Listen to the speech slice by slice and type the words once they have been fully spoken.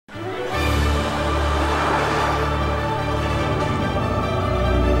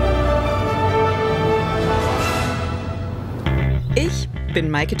bin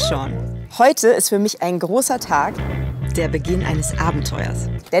Maike Tschorn. Heute ist für mich ein großer Tag. Der Beginn eines Abenteuers.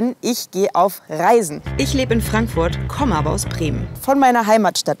 Denn ich gehe auf Reisen. Ich lebe in Frankfurt, komme aber aus Bremen. Von meiner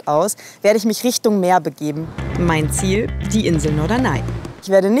Heimatstadt aus werde ich mich Richtung Meer begeben. Mein Ziel, die Insel Norderney. Ich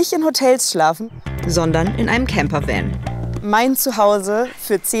werde nicht in Hotels schlafen, sondern in einem Campervan. Mein Zuhause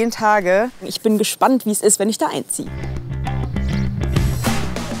für 10 Tage. Ich bin gespannt, wie es ist, wenn ich da einziehe.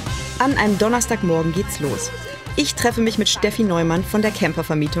 An einem Donnerstagmorgen geht's los. Ich treffe mich mit Steffi Neumann von der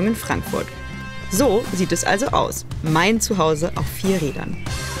Campervermietung in Frankfurt. So sieht es also aus. Mein Zuhause auf 4 Rädern.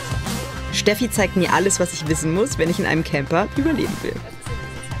 Steffi zeigt mir alles, was ich wissen muss, wenn ich in einem Camper überleben will.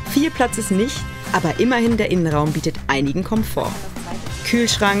 Viel Platz ist nicht, aber immerhin der Innenraum bietet einigen Komfort.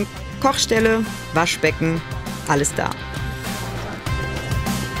 Kühlschrank, Kochstelle, Waschbecken, alles da.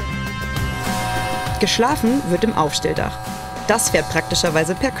 Geschlafen wird im Aufstelldach. Das fährt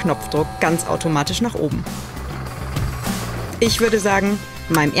praktischerweise per Knopfdruck ganz automatisch nach oben. Ich würde sagen,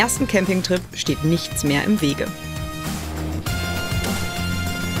 meinem ersten Campingtrip steht nichts mehr im Wege.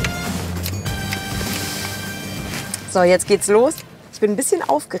 So, jetzt geht's los. Ich bin ein bisschen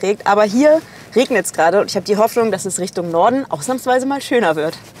aufgeregt, aber hier regnet es gerade und ich habe die Hoffnung, dass es Richtung Norden ausnahmsweise mal schöner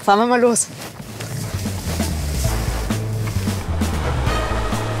wird. Fahren wir mal los.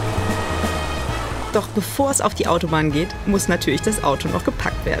 Doch bevor es auf die Autobahn geht, muss natürlich das Auto noch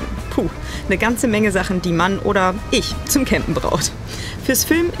gepackt werden. Puh, eine ganze Menge Sachen, die man oder ich zum Campen braucht. Fürs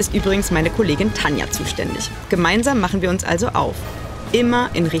Filmen ist übrigens meine Kollegin Tanja zuständig. Gemeinsam machen wir uns also auf. Immer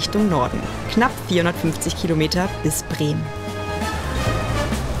in Richtung Norden. Knapp 450 Kilometer bis Bremen.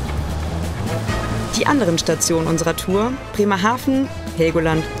 Die anderen Stationen unserer Tour: Bremerhaven,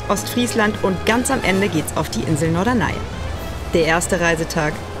 Helgoland, Ostfriesland und ganz am Ende geht's auf die Insel Norderney. Der erste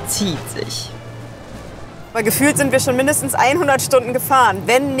Reisetag zieht sich. Aber gefühlt sind wir schon mindestens 100 Stunden gefahren,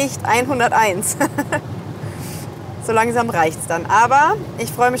 wenn nicht 101. So langsam reicht's dann. Aber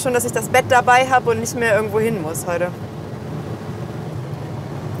ich freue mich schon, dass ich das Bett dabei habe und nicht mehr irgendwo hin muss heute.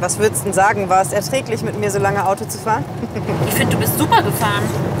 Was würdest du denn sagen? War es erträglich, mit mir so lange Auto zu fahren? Ich finde, du bist super gefahren.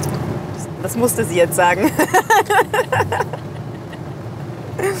 Das musste sie jetzt sagen.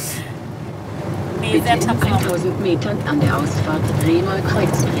 Nee, sehr tapfer. 1000 Metern an der Ausfahrt Bremer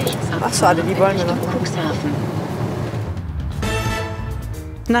Kreuz rechts ab. Ach schade, die wollen wir noch. Cuxhaven.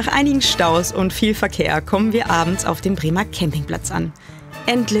 Nach einigen Staus und viel Verkehr kommen wir abends auf dem Bremer Campingplatz an.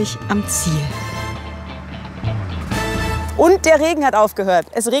 Endlich am Ziel. Und der Regen hat aufgehört.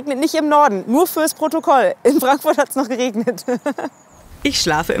 Es regnet nicht im Norden, nur fürs Protokoll. In Frankfurt hat es noch geregnet. Ich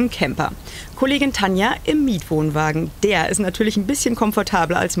schlafe im Camper. Kollegin Tanja im Mietwohnwagen. Der ist natürlich ein bisschen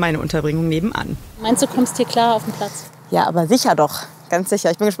komfortabler als meine Unterbringung nebenan. Meinst du, kommst hier klar auf den Platz? Ja, aber sicher doch. Ganz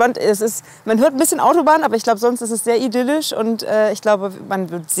sicher. Ich bin gespannt. Man hört ein bisschen Autobahn, aber ich glaube, sonst ist es sehr idyllisch. Und ich glaube, man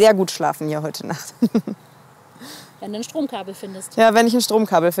wird sehr gut schlafen hier heute Nacht. Wenn du ein Stromkabel findest. Ja, wenn ich ein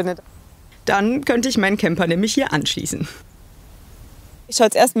Stromkabel finde. Dann könnte ich meinen Camper nämlich hier anschließen. Ich schaue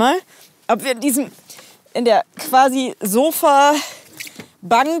jetzt erstmal, ob wir in der quasi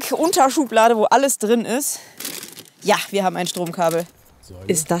Sofa-Bank-Unterschublade, wo alles drin ist. Ja, wir haben ein Stromkabel.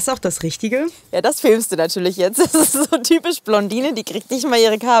 Ist das auch das Richtige? Ja, das filmst du natürlich jetzt. Das ist so typisch Blondine, die kriegt nicht mal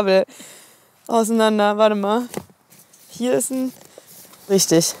ihre Kabel auseinander. Warte mal. Hier ist ein...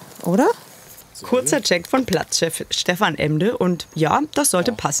 Richtig, oder? Kurzer Check von Platzchef Stefan Emde und ja, das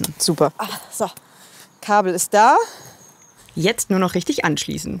sollte passen. Super. So, Kabel ist da. Jetzt nur noch richtig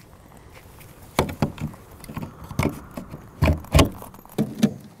anschließen.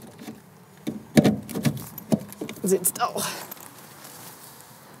 Sitzt auch.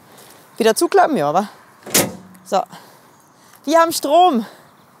 Wieder zuklappen, ja, wa? So. Wir haben Strom.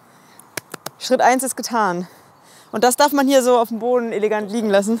 Schritt 1 ist getan. Und das darf man hier so auf dem Boden elegant liegen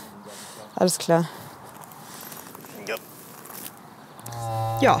lassen. Alles klar.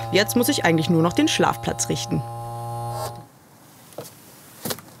 Ja, jetzt muss ich eigentlich nur noch den Schlafplatz richten.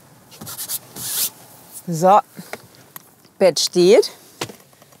 So, Bett steht.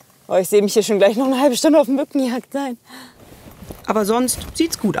 Oh, ich sehe mich hier schon gleich noch eine halbe Stunde auf dem Mückenjagd sein. Aber sonst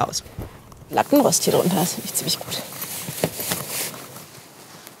sieht's gut aus. Lattenrost hier drunter, das finde ich ziemlich gut.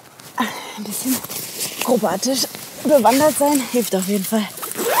 Ein bisschen akrobatisch bewandert sein hilft auf jeden Fall.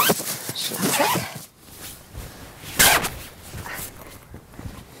 Schlafsack.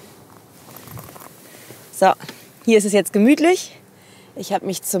 So, hier ist es jetzt gemütlich. Ich habe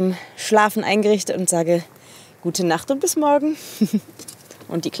mich zum Schlafen eingerichtet und sage gute Nacht und bis morgen.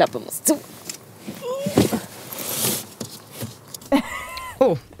 Und die Klappe muss zu.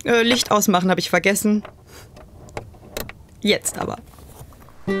 Oh, Licht ausmachen habe ich vergessen. Jetzt aber.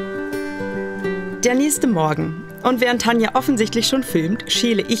 Der nächste Morgen. Und während Tanja offensichtlich schon filmt,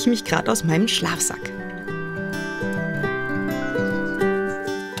 schäle ich mich gerade aus meinem Schlafsack.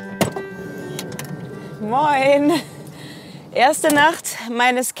 Moin! Erste Nacht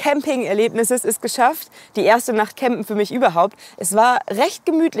meines Camping-Erlebnisses ist geschafft. Die erste Nacht campen für mich überhaupt. Es war recht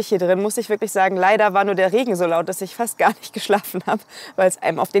gemütlich hier drin, muss ich wirklich sagen. Leider war nur der Regen so laut, dass ich fast gar nicht geschlafen habe, weil es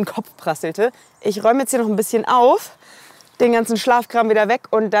einem auf den Kopf prasselte. Ich räume jetzt hier noch ein bisschen auf, den ganzen Schlafkram wieder weg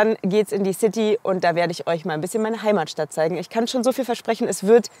und dann geht's in die City und da werde ich euch mal ein bisschen meine Heimatstadt zeigen. Ich kann schon so viel versprechen, es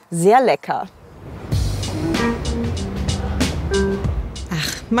wird sehr lecker.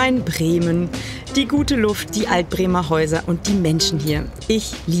 Ach, mein Bremen. Die gute Luft, die Altbremer Häuser und die Menschen hier.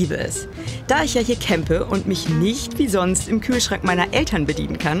 Ich liebe es. Da ich ja hier campe und mich nicht wie sonst im Kühlschrank meiner Eltern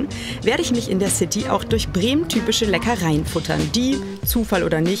bedienen kann, werde ich mich in der City auch durch Bremen-typische Leckereien futtern, die, Zufall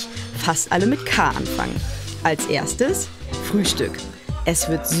oder nicht, fast alle mit K anfangen. Als erstes Frühstück. Es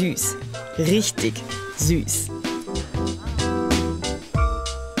wird süß. Richtig süß.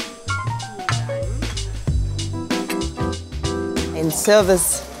 Ein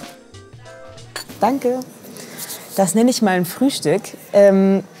Service. Danke. Das nenne ich mal ein Frühstück.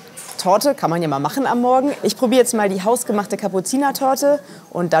 Torte kann man ja mal machen am Morgen. Ich probiere jetzt mal die hausgemachte Kapuzinertorte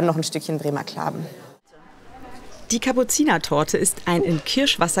und dann noch ein Stückchen Bremer Klaben. Die Kapuzinertorte ist ein in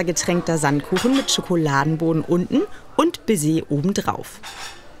Kirschwasser getränkter Sandkuchen mit Schokoladenboden unten und Baiser obendrauf.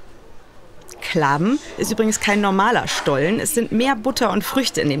 Klaben ist übrigens kein normaler Stollen. Es sind mehr Butter und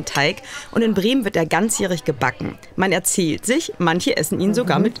Früchte in dem Teig. Und in Bremen wird er ganzjährig gebacken. Man erzählt sich, manche essen ihn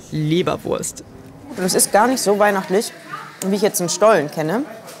sogar mit Leberwurst. Und es ist gar nicht so weihnachtlich, wie ich jetzt einen Stollen kenne.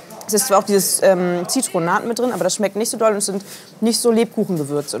 Es ist zwar auch dieses Zitronat mit drin, aber das schmeckt nicht so doll und es sind nicht so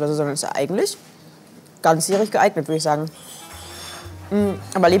Lebkuchengewürze oder so, sondern es ist eigentlich ganzjährig geeignet, würde ich sagen.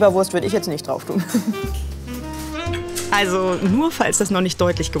 Aber Leberwurst würde ich jetzt nicht drauf tun. Also nur falls das noch nicht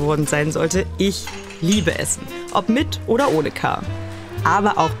deutlich geworden sein sollte, ich liebe Essen. Ob mit oder ohne K.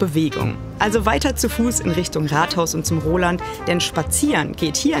 Aber auch Bewegung. Also weiter zu Fuß in Richtung Rathaus und zum Roland, denn spazieren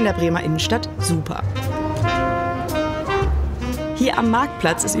geht hier in der Bremer Innenstadt super. Hier am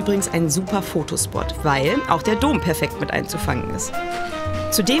Marktplatz ist übrigens ein super Fotospot, weil auch der Dom perfekt mit einzufangen ist.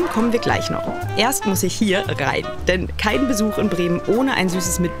 Zu dem kommen wir gleich noch. Erst muss ich hier rein, denn kein Besuch in Bremen ohne ein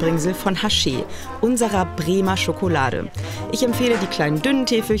süßes Mitbringsel von Haché, unserer Bremer Schokolade. Ich empfehle die kleinen dünnen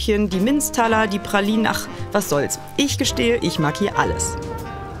Täfelchen, die Minztaler, die Pralinen, ach, was soll's. Ich gestehe, ich mag hier alles.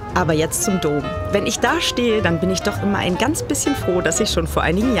 Aber jetzt zum Dom. Wenn ich da stehe, dann bin ich doch immer ein ganz bisschen froh, dass ich schon vor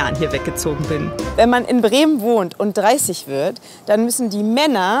einigen Jahren hier weggezogen bin. Wenn man in Bremen wohnt und 30 wird, dann müssen die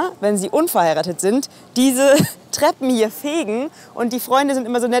Männer, wenn sie unverheiratet sind, diese Treppen hier fegen. Und die Freunde sind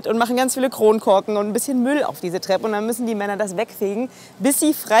immer so nett und machen ganz viele Kronkorken und ein bisschen Müll auf diese Treppe. Und dann müssen die Männer das wegfegen, bis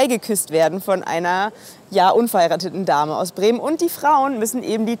sie freigeküsst werden von einer unverheirateten Dame aus Bremen. Und die Frauen müssen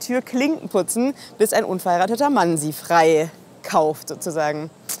eben die Türklinken putzen, bis ein unverheirateter Mann sie frei kauft, sozusagen.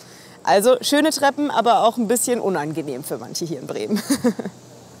 Also schöne Treppen, aber auch ein bisschen unangenehm für manche hier in Bremen.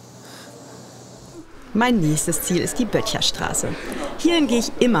 Mein nächstes Ziel ist die Böttcherstraße. Hierhin gehe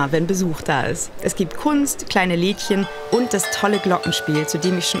ich immer, wenn Besuch da ist. Es gibt Kunst, kleine Lädchen und das tolle Glockenspiel, zu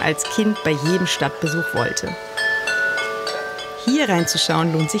dem ich schon als Kind bei jedem Stadtbesuch wollte. Hier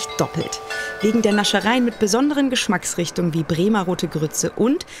reinzuschauen lohnt sich doppelt. Wegen der Naschereien mit besonderen Geschmacksrichtungen wie Bremer rote Grütze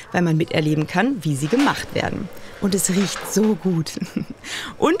und weil man miterleben kann, wie sie gemacht werden. Und es riecht so gut.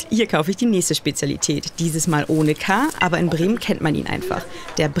 Und hier kaufe ich die nächste Spezialität. Dieses Mal ohne K, aber in Bremen kennt man ihn einfach.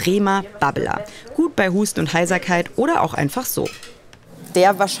 Der Bremer Babbler. Gut bei Husten und Heiserkeit oder auch einfach so.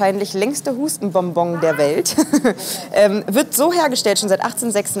 Der wahrscheinlich längste Hustenbonbon der Welt. Wird so hergestellt schon seit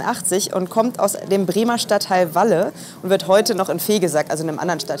 1886 und kommt aus dem Bremer Stadtteil Walle und wird heute noch in Vegesack, also in einem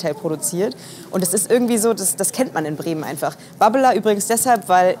anderen Stadtteil, produziert. Und es ist irgendwie so, das kennt man in Bremen einfach. Babbler übrigens deshalb,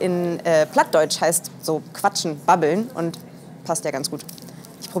 weil in Plattdeutsch heißt so quatschen, babbeln und passt ja ganz gut.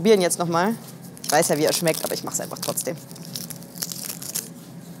 Ich probiere ihn jetzt noch mal. Ich weiß ja, wie er schmeckt, aber ich mache es einfach trotzdem.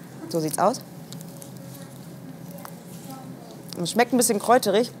 So sieht's aus. Es schmeckt ein bisschen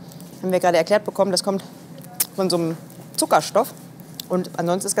kräuterig, haben wir gerade erklärt bekommen, das kommt von so einem Zuckerstoff und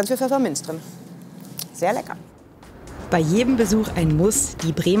ansonsten ist ganz viel Pfefferminz drin. Sehr lecker. Bei jedem Besuch ein Muss,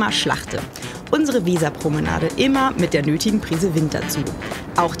 die Bremer Schlachte. Unsere Weserpromenade immer mit der nötigen Prise Wind dazu.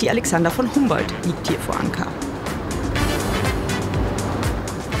 Auch die Alexander von Humboldt liegt hier vor Anker.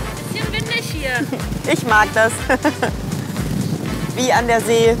 Bisschen windig hier. Ich mag das. Wie an der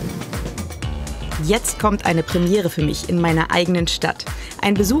See. Jetzt kommt eine Premiere für mich in meiner eigenen Stadt.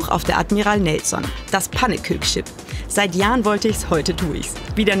 Ein Besuch auf der Admiral Nelson, das Pannekuchschiff. Seit Jahren wollte ich's, heute tue ich's.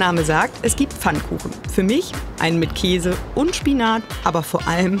 Wie der Name sagt, es gibt Pfannkuchen. Für mich einen mit Käse und Spinat, aber vor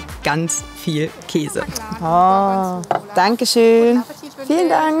allem ganz viel Käse. Oh, danke schön. Vielen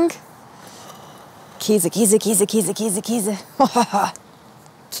Dank. Käse, Käse, Käse, Käse, Käse, Käse.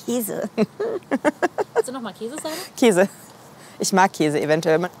 Käse. Willst du noch mal Käse sagen? Käse. Ich mag Käse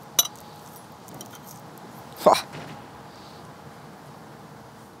eventuell. Boah.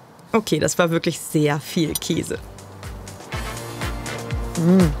 Okay, das war wirklich sehr viel Käse.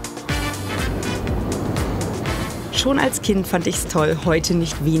 Schon als Kind fand ich's toll, heute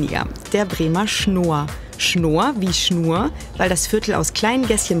nicht weniger. Der Bremer Schnoor. Schnoor wie Schnur, weil das Viertel aus kleinen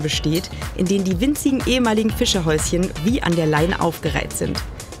Gässchen besteht, in denen die winzigen ehemaligen Fischerhäuschen wie an der Leine aufgereiht sind.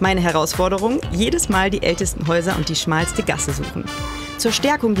 Meine Herausforderung, jedes Mal die ältesten Häuser und die schmalste Gasse suchen. Zur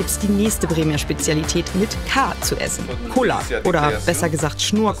Stärkung gibt's die nächste Bremer Spezialität mit K zu essen. Cola oder besser gesagt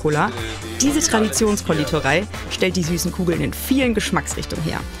Schnur-Cola. Diese Traditionskonditorei stellt die süßen Kugeln in vielen Geschmacksrichtungen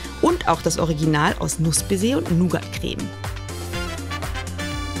her. Und auch das Original aus Nussbaiser und Nougatcreme.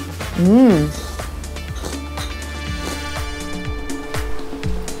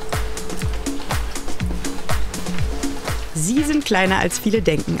 Sie sind kleiner als viele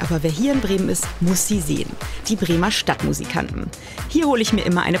denken, aber wer hier in Bremen ist, muss sie sehen. Die Bremer Stadtmusikanten. Hier hole ich mir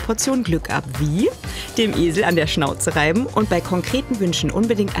immer eine Portion Glück ab, wie dem Esel an der Schnauze reiben und bei konkreten Wünschen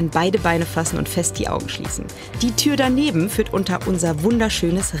unbedingt an beide Beine fassen und fest die Augen schließen. Die Tür daneben führt unter unser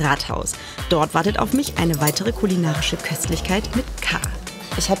wunderschönes Rathaus. Dort wartet auf mich eine weitere kulinarische Köstlichkeit mit K.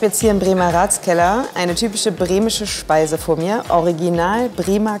 Ich habe jetzt hier im Bremer Ratskeller eine typische bremische Speise vor mir. Original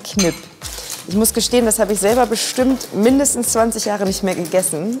Bremer Knipp. Ich muss gestehen, das habe ich selber bestimmt mindestens 20 Jahre nicht mehr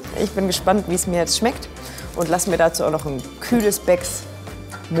gegessen. Ich bin gespannt, wie es mir jetzt schmeckt. Und lass mir dazu auch noch ein kühles Becks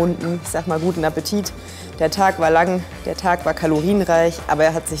munden. Ich sag mal, guten Appetit. Der Tag war lang, der Tag war kalorienreich, aber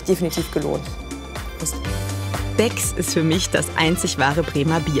er hat sich definitiv gelohnt. Prost. Becks ist für mich das einzig wahre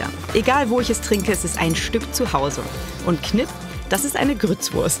Bremer Bier. Egal wo ich es trinke, es ist ein Stück zu Hause. Und Knipp, das ist eine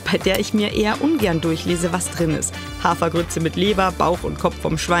Grützwurst, bei der ich mir eher ungern durchlese, was drin ist. Hafergrütze mit Leber, Bauch und Kopf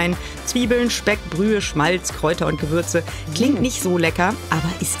vom Schwein, Zwiebeln, Speck, Brühe, Schmalz, Kräuter und Gewürze. Klingt nicht so lecker, aber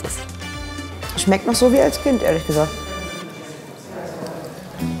ist es. Schmeckt noch so wie als Kind, ehrlich gesagt.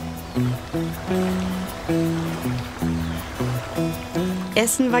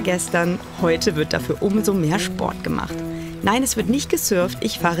 Essen war gestern, heute wird dafür umso mehr Sport gemacht. Nein, es wird nicht gesurft,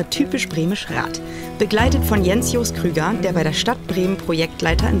 ich fahre typisch bremisch Rad. Begleitet von Jens-Jos Krüger, der bei der Stadt Bremen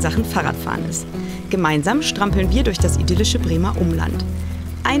Projektleiter in Sachen Fahrradfahren ist. Gemeinsam strampeln wir durch das idyllische Bremer Umland.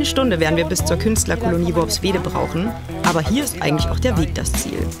 1 Stunde werden wir bis zur Künstlerkolonie Worpswede brauchen, aber hier ist eigentlich auch der Weg das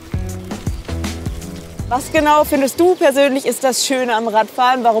Ziel. Was genau findest du persönlich ist das Schöne am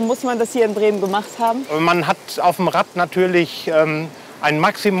Radfahren? Warum muss man das hier in Bremen gemacht haben? Man hat auf dem Rad natürlich ein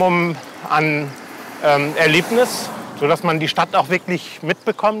Maximum an Erlebnis, sodass man die Stadt auch wirklich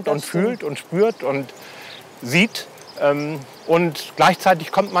mitbekommt und fühlt und spürt und sieht. Und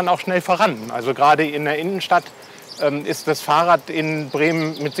gleichzeitig kommt man auch schnell voran. Also gerade in der Innenstadt ist das Fahrrad in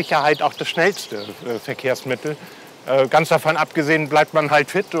Bremen mit Sicherheit auch das schnellste Verkehrsmittel. Ganz davon abgesehen bleibt man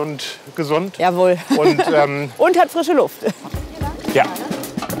halt fit und gesund. Jawohl. Und hat frische Luft. Ja.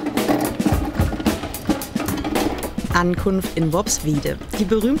 Ankunft in Worpswede, die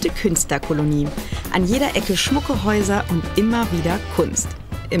berühmte Künstlerkolonie. An jeder Ecke schmucke Häuser und immer wieder Kunst.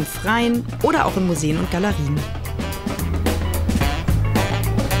 Im Freien oder auch in Museen und Galerien.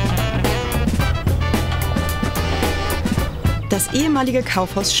 Das ehemalige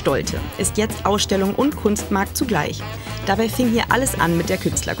Kaufhaus Stolte ist jetzt Ausstellung und Kunstmarkt zugleich. Dabei fing hier alles an mit der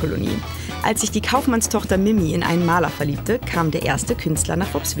Künstlerkolonie. Als sich die Kaufmannstochter Mimi in einen Maler verliebte, kam der erste Künstler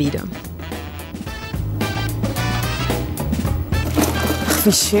nach Worpswede. Ach,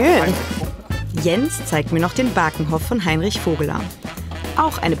 wie schön. Jens zeigt mir noch den Bakenhof von Heinrich Vogeler.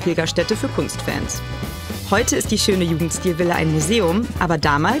 Auch eine Pilgerstätte für Kunstfans. Heute ist die schöne Jugendstilvilla ein Museum, aber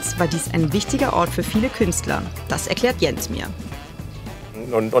damals war dies ein wichtiger Ort für viele Künstler. Das erklärt Jens mir.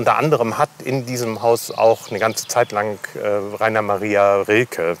 Und unter anderem hat in diesem Haus auch eine ganze Zeit lang Rainer Maria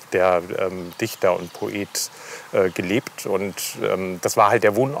Rilke, der Dichter und Poet, gelebt. Und das war halt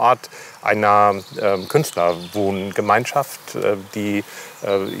der Wohnort einer Künstlerwohngemeinschaft, die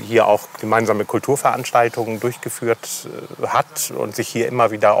hier auch gemeinsame Kulturveranstaltungen durchgeführt hat und sich hier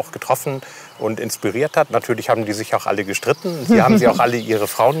immer wieder auch getroffen und inspiriert hat. Natürlich haben die sich auch alle gestritten. Hier haben sie auch alle ihre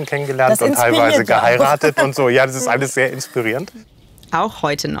Frauen kennengelernt und teilweise geheiratet und so. Ja, das ist alles sehr inspirierend. Auch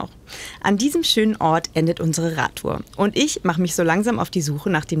heute noch. An diesem schönen Ort endet unsere Radtour. Und ich mache mich so langsam auf die Suche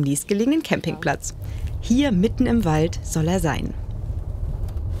nach dem nächstgelegenen Campingplatz. Hier mitten im Wald soll er sein.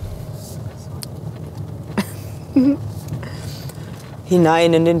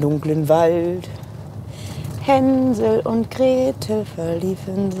 Hinein in den dunklen Wald. Hänsel und Gretel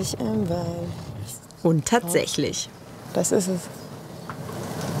verliefen sich im Wald. Und tatsächlich. Das ist es.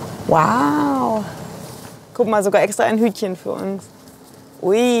 Wow. Guck mal, sogar extra ein Hütchen für uns.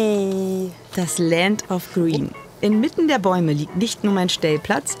 Ui. Das Land of Green. Inmitten der Bäume liegt nicht nur mein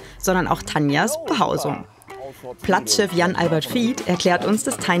Stellplatz, sondern auch Tanjas Behausung. Platzchef Jan Albert Fried erklärt uns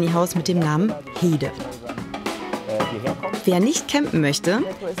das Tiny House mit dem Namen Hede. Wer nicht campen möchte,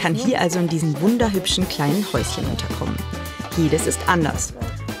 kann hier also in diesen wunderhübschen kleinen Häuschen unterkommen. Jedes ist anders.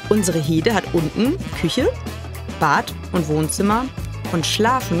 Unsere Hede hat unten Küche, Bad und Wohnzimmer und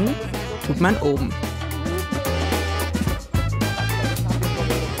schlafen tut man oben.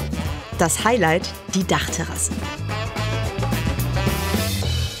 Das Highlight, die Dachterrassen.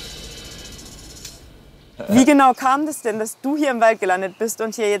 Wie genau kam das denn, dass du hier im Wald gelandet bist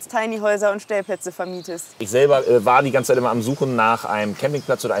und hier jetzt Tiny-Häuser und Stellplätze vermietest? Ich selber war die ganze Zeit immer am Suchen nach einem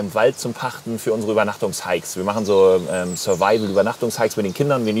Campingplatz oder einem Wald zum Pachten für unsere Übernachtungshikes. Wir machen so Survival-Übernachtungshikes mit den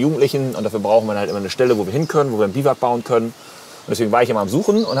Kindern, mit den Jugendlichen. Und dafür brauchen wir halt immer eine Stelle, wo wir hin können, wo wir einen Biwak bauen können. Und deswegen war ich immer am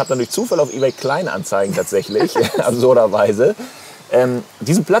Suchen und habe dann durch Zufall auf eBay Kleinanzeigen tatsächlich, absurderweise,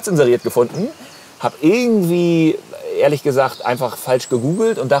 diesen Platz inseriert gefunden. Habe irgendwie, ehrlich gesagt, einfach falsch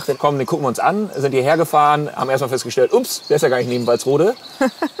gegoogelt und dachte, komm, den gucken wir uns an. Sind hierher gefahren, haben erstmal festgestellt, ups, der ist ja gar nicht neben Walsrode.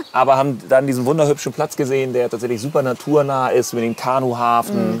 Aber haben dann diesen wunderhübschen Platz gesehen, der tatsächlich super naturnah ist, mit dem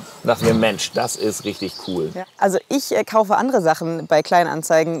Kanuhafen. Und dachten wir, Mensch, das ist richtig cool. Ja. Also ich kaufe andere Sachen bei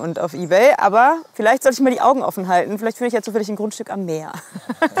Kleinanzeigen und auf eBay, aber vielleicht sollte ich mal die Augen offen halten. Vielleicht finde ich ja zufällig ein Grundstück am Meer.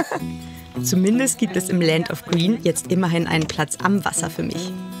 Zumindest gibt es im Land of Green jetzt immerhin einen Platz am Wasser für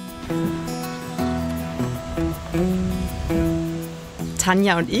mich.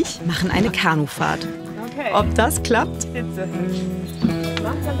 Tanja und ich machen eine Kanufahrt. Okay. Ob das klappt?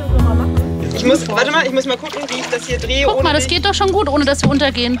 Ich muss mal gucken, wie ich das hier drehe. Guck mal, das geht doch schon gut, ohne dass wir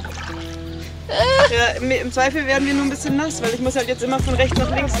untergehen. Ja, im Zweifel werden wir nur ein bisschen nass, weil ich muss halt jetzt immer von rechts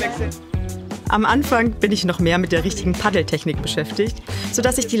nach links wechseln. Am Anfang bin ich noch mehr mit der richtigen Paddeltechnik beschäftigt,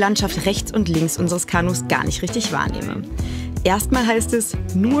 sodass ich die Landschaft rechts und links unseres Kanus gar nicht richtig wahrnehme. Erstmal heißt es,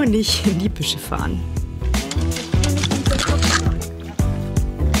 nur nicht in die Büsche fahren.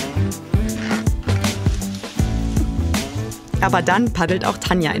 Aber dann paddelt auch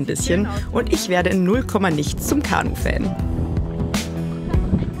Tanja ein bisschen und ich werde in 0, nichts zum Kanu-Fan.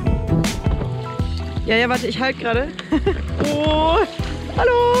 Ja, warte, ich halte gerade. Oh,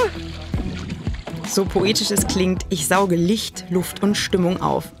 hallo! So poetisch es klingt, ich sauge Licht, Luft und Stimmung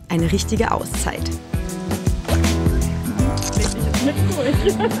auf. Eine richtige Auszeit.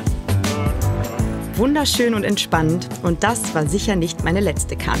 Wunderschön und entspannend und das war sicher nicht meine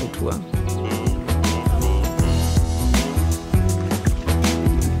letzte Kanutour.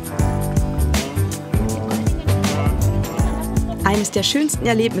 Eines der schönsten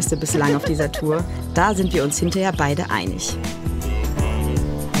Erlebnisse bislang auf dieser Tour, da sind wir uns hinterher beide einig.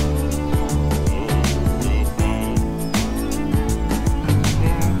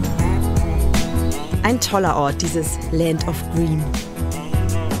 Ein toller Ort, dieses Land of Green.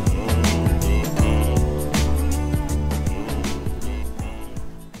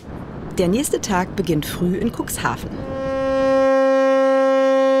 Der nächste Tag beginnt früh in Cuxhaven.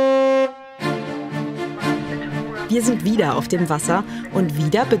 Wir sind wieder auf dem Wasser und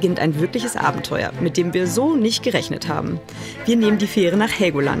wieder beginnt ein wirkliches Abenteuer, mit dem wir so nicht gerechnet haben. Wir nehmen die Fähre nach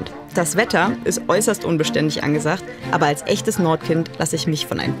Helgoland. Das Wetter ist äußerst unbeständig angesagt, aber als echtes Nordkind lasse ich mich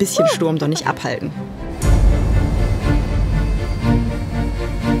von ein bisschen Sturm doch nicht abhalten.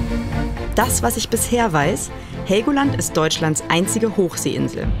 Das, was ich bisher weiß, Helgoland ist Deutschlands einzige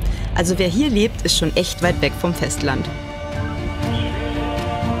Hochseeinsel. Also wer hier lebt, ist schon echt weit weg vom Festland.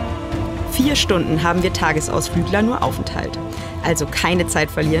 4 Stunden haben wir Tagesausflügler nur Aufenthalt. Also keine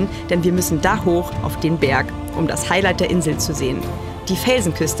Zeit verlieren, denn wir müssen da hoch auf den Berg, um das Highlight der Insel zu sehen. Die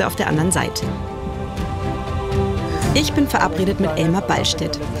Felsenküste auf der anderen Seite. Ich bin verabredet mit Elmar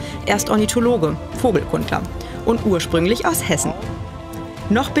Ballstedt. Er ist Ornithologe, Vogelkundler und ursprünglich aus Hessen.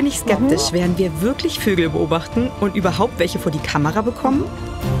 Noch bin ich skeptisch, werden wir wirklich Vögel beobachten und überhaupt welche vor die Kamera bekommen?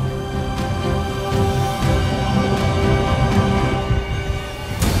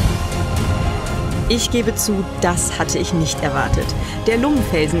 Ich gebe zu, das hatte ich nicht erwartet. Der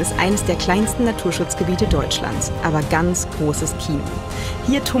Lungenfelsen ist eines der kleinsten Naturschutzgebiete Deutschlands, aber ganz großes Kino.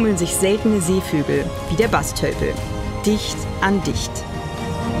 Hier tummeln sich seltene Seevögel, wie der Bastölpel, dicht an dicht.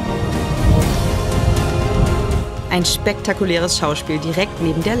 Ein spektakuläres Schauspiel direkt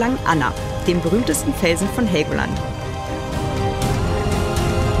neben der Langen Anna, dem berühmtesten Felsen von Helgoland.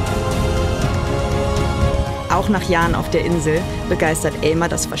 Auch nach Jahren auf der Insel begeistert Elmar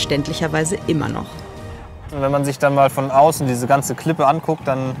das verständlicherweise immer noch. Wenn man sich dann mal von außen diese ganze Klippe anguckt,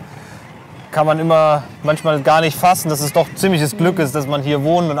 dann kann man immer manchmal gar nicht fassen, dass es doch ziemliches Glück ist, dass man hier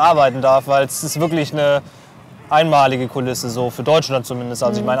wohnen und arbeiten darf, weil es ist wirklich eine einmalige Kulisse, so für Deutschland zumindest.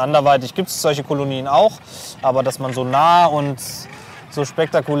 Also ich meine, anderweitig gibt es solche Kolonien auch, aber dass man so nah und so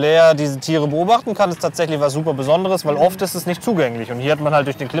spektakulär diese Tiere beobachten kann, ist tatsächlich was super Besonderes, weil oft ist es nicht zugänglich. Und hier hat man halt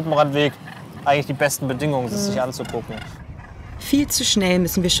durch den Klippenrandweg eigentlich die besten Bedingungen, es sich anzugucken. Viel zu schnell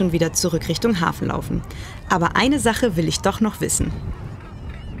müssen wir schon wieder zurück Richtung Hafen laufen. Aber eine Sache will ich doch noch wissen.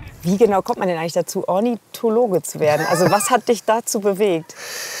 Wie genau kommt man denn eigentlich dazu, Ornithologe zu werden? Also was hat dich dazu bewegt?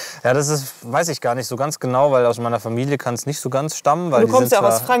 Ja, weiß ich gar nicht so ganz genau, weil aus meiner Familie kann es nicht so ganz stammen. Weil du kommst ja auch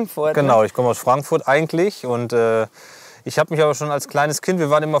aus Frankfurt. Genau, ne? Ich komme aus Frankfurt eigentlich. Und ich habe mich aber schon als kleines Kind,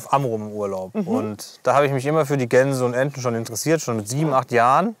 wir waren immer auf Amrum im Urlaub. Und da habe ich mich immer für die Gänse und Enten schon interessiert, schon mit 7, 8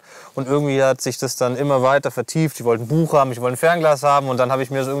 Jahren. Und irgendwie hat sich das dann immer weiter vertieft. Ich wollte ein Buch haben, ich wollte ein Fernglas haben. Und dann habe ich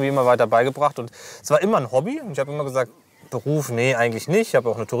mir das irgendwie immer weiter beigebracht. Und es war immer ein Hobby. Und ich habe immer gesagt, Beruf, nee, eigentlich nicht. Ich habe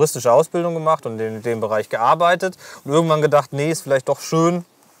auch eine touristische Ausbildung gemacht und in dem Bereich gearbeitet. Und irgendwann gedacht, nee, ist vielleicht doch schön,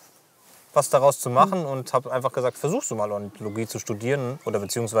 was daraus zu machen. Und habe einfach gesagt, versuchst du mal Ornithologie zu studieren oder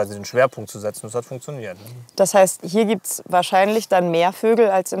beziehungsweise den Schwerpunkt zu setzen. Das hat funktioniert. Das heißt, hier gibt es wahrscheinlich dann mehr Vögel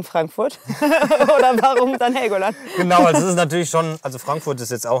als in Frankfurt? Oder warum dann Helgoland? Genau, also es ist natürlich schon, also Frankfurt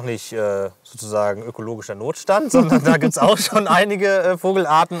ist jetzt auch nicht sozusagen ökologischer Notstand, sondern da gibt es auch schon einige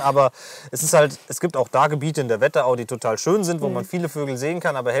Vogelarten. Aber es gibt auch da Gebiete in der Wetterau, die total schön sind, wo man viele Vögel sehen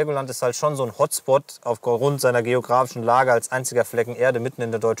kann. Aber Helgoland ist halt schon so ein Hotspot aufgrund seiner geografischen Lage als einziger Flecken Erde mitten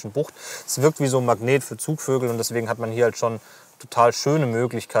in der deutschen Bucht. Es wirkt wie so ein Magnet für Zugvögel und deswegen hat man hier halt schon total schöne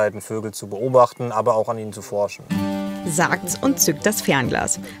Möglichkeiten, Vögel zu beobachten, aber auch an ihnen zu forschen. Sagt's und zückt das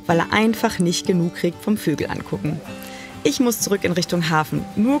Fernglas, weil er einfach nicht genug kriegt vom Vögel angucken. Ich muss zurück in Richtung Hafen,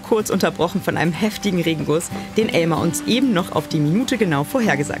 nur kurz unterbrochen von einem heftigen Regenguss, den Elmar uns eben noch auf die Minute genau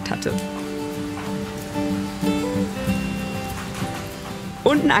vorhergesagt hatte.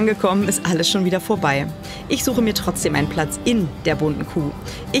 Unten angekommen ist alles schon wieder vorbei. Ich suche mir trotzdem einen Platz in der bunten Kuh.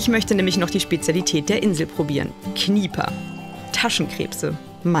 Ich möchte nämlich noch die Spezialität der Insel probieren. Knieper. Taschenkrebse.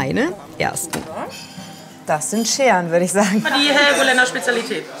 Meine ersten. Das sind Scheren, würde ich sagen. Die Helgoländer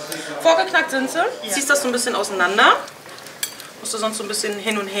Spezialität. Vorgeknackt sind sie. Ziehst das so ein bisschen auseinander. Musst du sonst so ein bisschen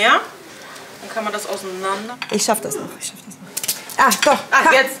hin und her. Dann kann man das auseinander. Ich schaff das noch. Ach, doch.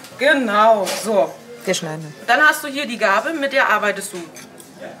 Ach, jetzt. Genau. So. Wir schneiden. Dann hast du hier die Gabel, mit der arbeitest du.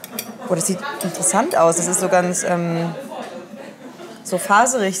 Oh, das sieht interessant aus. Das ist so ganz so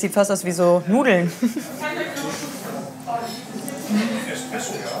faserig. Sieht fast aus wie so Nudeln.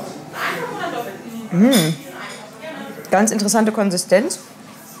 Ganz interessante Konsistenz.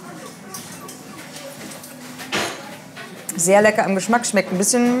 Sehr lecker am Geschmack. Schmeckt ein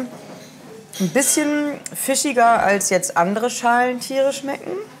bisschen fischiger als jetzt andere Schalentiere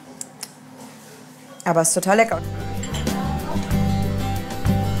schmecken. Aber es ist total lecker.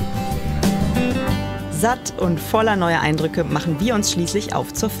 Satt und voller neuer Eindrücke machen wir uns schließlich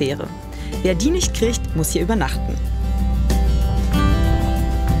auf zur Fähre. Wer die nicht kriegt, muss hier übernachten.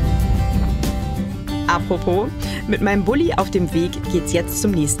 Apropos, mit meinem Bulli auf dem Weg geht's jetzt zum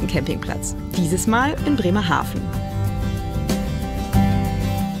nächsten Campingplatz. Dieses Mal in Bremerhaven.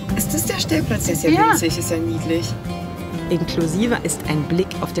 Ist das der Stellplatz? Der ist ja winzig, ist ja niedlich. Inklusive ist ein Blick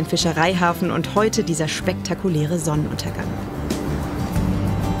auf den Fischereihafen und heute dieser spektakuläre Sonnenuntergang.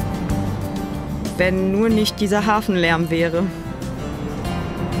 Wenn nur nicht dieser Hafenlärm wäre.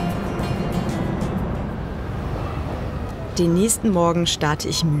 Den nächsten Morgen starte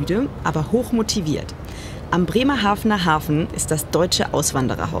ich müde, aber hochmotiviert. Am Bremerhavener Hafen ist das Deutsche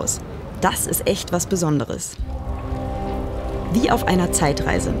Auswandererhaus. Das ist echt was Besonderes. Wie auf einer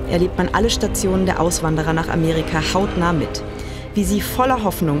Zeitreise erlebt man alle Stationen der Auswanderer nach Amerika hautnah mit. Wie sie voller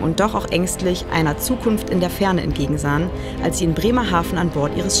Hoffnung und doch auch ängstlich einer Zukunft in der Ferne entgegensahen, als sie in Bremerhaven an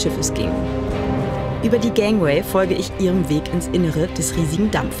Bord ihres Schiffes gingen. Über die Gangway folge ich ihrem Weg ins Innere des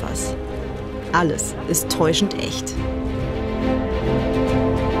riesigen Dampfers. Alles ist täuschend echt.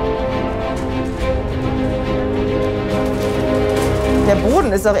 Der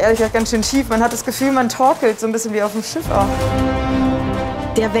Boden ist auch ehrlich gesagt ganz schön tief. Man hat das Gefühl, man torkelt so ein bisschen wie auf dem Schiff auch.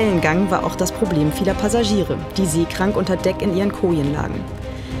 Der Wellengang war auch das Problem vieler Passagiere, die seekrank unter Deck in ihren Kojen lagen.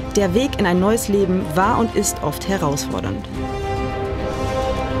 Der Weg in ein neues Leben war und ist oft herausfordernd.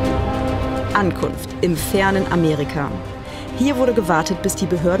 Ankunft im fernen Amerika. Hier wurde gewartet, bis die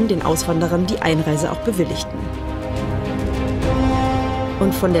Behörden den Auswanderern die Einreise auch bewilligten.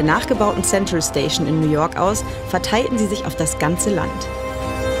 Und von der nachgebauten Central Station in New York aus verteilten sie sich auf das ganze Land.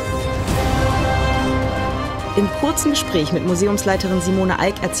 Im kurzen Gespräch mit Museumsleiterin Simone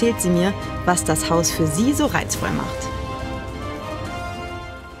Eick erzählt sie mir, was das Haus für sie so reizvoll macht.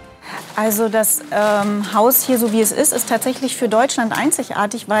 Also das Haus hier, so wie es ist tatsächlich für Deutschland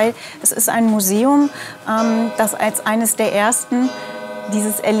einzigartig, weil es ist ein Museum, das als eines der ersten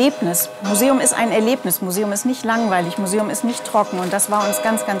dieses Erlebnis. Museum ist ein Erlebnis, Museum ist nicht langweilig, Museum ist nicht trocken und das war uns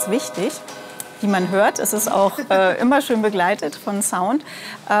ganz, ganz wichtig. Wie man hört, es ist auch immer schön begleitet von Sound.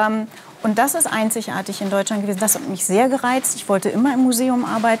 Und das ist einzigartig in Deutschland gewesen. Das hat mich sehr gereizt. Ich wollte immer im Museum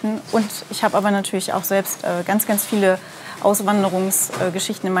arbeiten und ich habe aber natürlich auch selbst ganz, ganz viele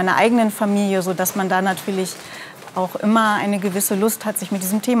Auswanderungsgeschichten in meiner eigenen Familie, sodass man da natürlich auch immer eine gewisse Lust hat, sich mit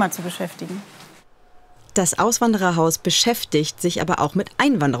diesem Thema zu beschäftigen. Das Auswandererhaus beschäftigt sich aber auch mit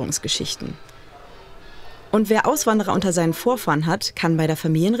Einwanderungsgeschichten. Und wer Auswanderer unter seinen Vorfahren hat, kann bei der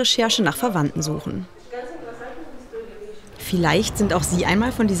Familienrecherche nach Verwandten suchen. Vielleicht sind auch Sie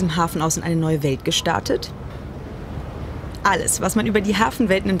einmal von diesem Hafen aus in eine neue Welt gestartet? Alles, was man über die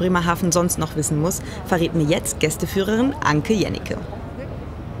Hafenwelten in Bremerhaven sonst noch wissen muss, verrät mir jetzt Gästeführerin Anke Jennecke.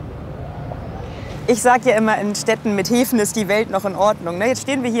 Ich sage ja immer, in Städten mit Häfen ist die Welt noch in Ordnung. Ne? Jetzt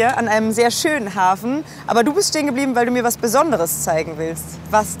stehen wir hier an einem sehr schönen Hafen, aber du bist stehen geblieben, weil du mir was Besonderes zeigen willst.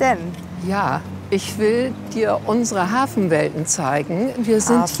 Was denn? Ja, ich will dir unsere Hafenwelten zeigen. Wir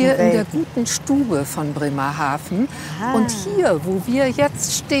sind hier in der guten Stube von Bremerhaven. Ah. Und hier, wo wir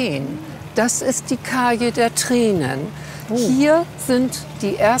jetzt stehen, das ist die Kaje der Tränen. Hier sind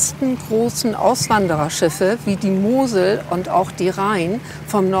die ersten großen Auswandererschiffe wie die Mosel und auch die Rhein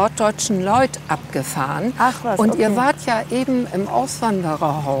vom norddeutschen Lloyd abgefahren. Ach was, und okay. ihr wart ja eben im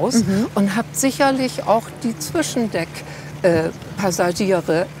Auswandererhaus und habt sicherlich auch die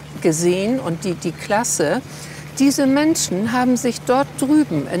Zwischendeck-Passagiere gesehen und die Klasse. Diese Menschen haben sich dort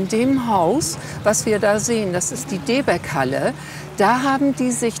drüben in dem Haus, was wir da sehen, das ist die Debeck-Halle, da haben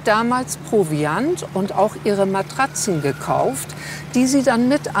die sich damals Proviant und auch ihre Matratzen gekauft, die sie dann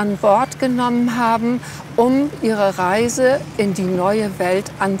mit an Bord genommen haben, um ihre Reise in die neue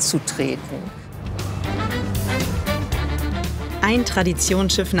Welt anzutreten. Ein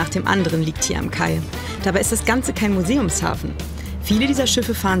Traditionsschiff nach dem anderen liegt hier am Kai. Dabei ist das Ganze kein Museumshafen. Viele dieser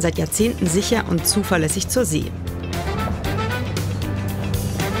Schiffe fahren seit Jahrzehnten sicher und zuverlässig zur See.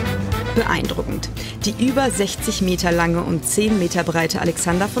 Beeindruckend. Die über 60 Meter lange und 10 Meter breite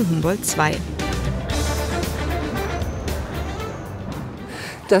Alexander von Humboldt II.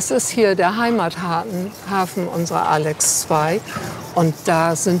 Das ist hier der Heimathafen unserer Alex II. Und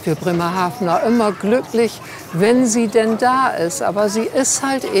da sind wir Bremerhavener immer glücklich, wenn sie denn da ist. Aber sie ist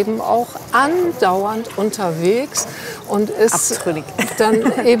halt eben auch andauernd unterwegs und ist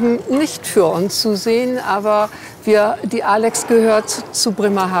dann eben nicht für uns zu sehen. Aber die Alex gehört zu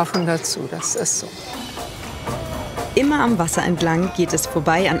Bremerhaven dazu, das ist so. Immer am Wasser entlang geht es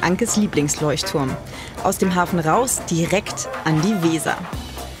vorbei an Ankes Lieblingsleuchtturm. Aus dem Hafen raus direkt an die Weser.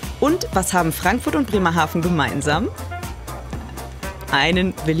 Und was haben Frankfurt und Bremerhaven gemeinsam?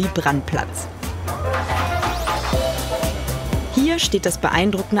 Einen Willy-Brandt-Platz. Hier steht das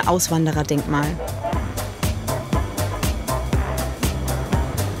beeindruckende Auswandererdenkmal.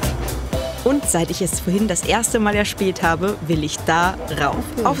 Und seit ich es vorhin das erste Mal erspäht habe, will ich da rauf,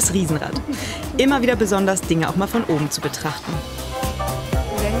 aufs Riesenrad. Immer wieder besonders, Dinge auch mal von oben zu betrachten.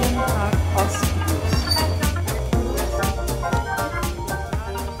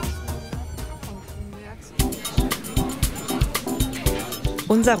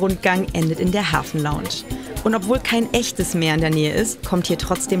 Unser Rundgang endet in der Hafenlounge. Und obwohl kein echtes Meer in der Nähe ist, kommt hier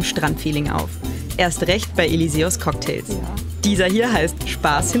trotzdem Strandfeeling auf. Erst recht bei Eliseus Cocktails. Ja. Dieser hier heißt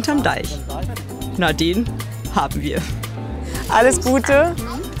Spaß hinterm Deich. Na, den haben wir. Alles Gute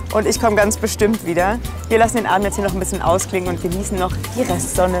und ich komme ganz bestimmt wieder. Wir lassen den Abend jetzt hier noch ein bisschen ausklingen und genießen noch die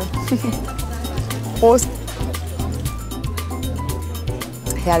Restsonne. Prost.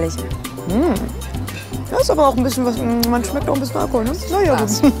 Herrlich. Da ist aber auch ein bisschen was, man schmeckt auch ein bisschen Alkohol, ne? Ja,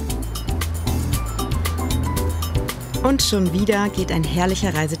 gut. Und schon wieder geht ein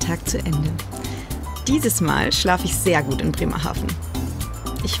herrlicher Reisetag zu Ende. Dieses Mal schlafe ich sehr gut in Bremerhaven.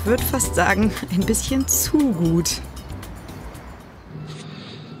 Ich würde fast sagen, ein bisschen zu gut.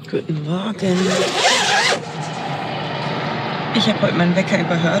 Guten Morgen. Ich habe heute meinen Wecker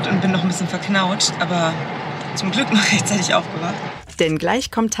überhört und bin noch ein bisschen verknautscht, aber zum Glück noch rechtzeitig aufgewacht. Denn gleich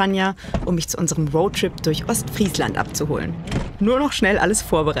kommt Tanja, um mich zu unserem Roadtrip durch Ostfriesland abzuholen. Nur noch schnell alles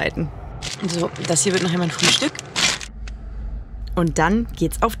vorbereiten. So, das hier wird nachher mein Frühstück. Und dann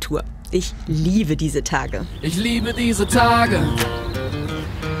geht's auf Tour. Ich liebe diese Tage. Ich liebe diese Tage.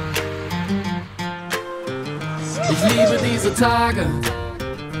 Ich liebe diese Tage.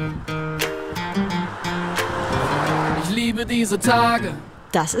 Ich liebe diese Tage.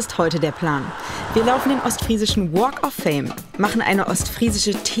 Das ist heute der Plan. Wir laufen den ostfriesischen Walk of Fame, machen eine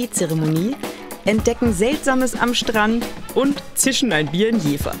ostfriesische Teezeremonie, entdecken Seltsames am Strand und zischen ein Bier in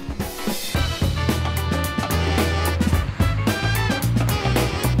Jever.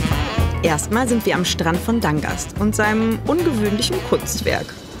 Erstmal sind wir am Strand von Dangast und seinem ungewöhnlichen Kunstwerk.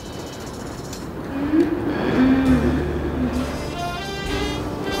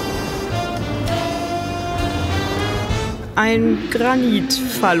 Ein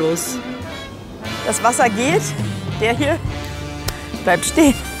Granitphallus. Das Wasser geht, der hier bleibt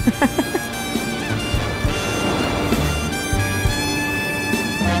stehen.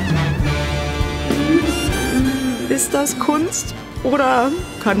 Ist das Kunst oder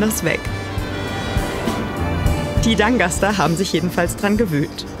kann das weg? Die Dangaster haben sich jedenfalls dran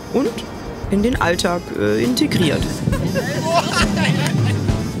gewöhnt und in den Alltag integriert.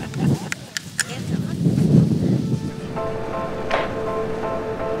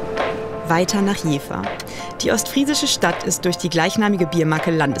 Weiter nach Jever. Die ostfriesische Stadt ist durch die gleichnamige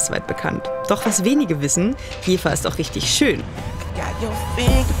Biermarke landesweit bekannt. Doch was wenige wissen, Jever ist auch richtig schön.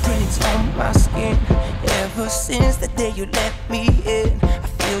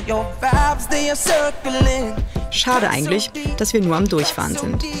 Schade eigentlich, dass wir nur am Durchfahren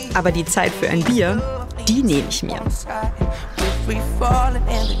sind. Aber die Zeit für ein Bier, die nehme ich mir.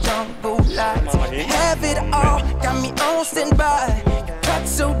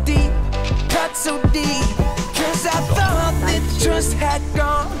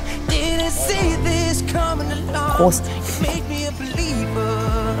 Prost.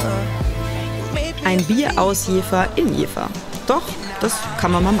 Ein Bier aus Jever in Jever. Doch, das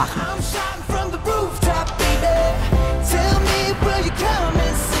kann man mal machen.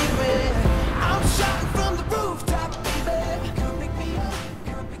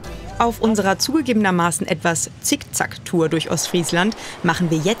 Auf unserer zugegebenermaßen etwas Zickzack-Tour durch Ostfriesland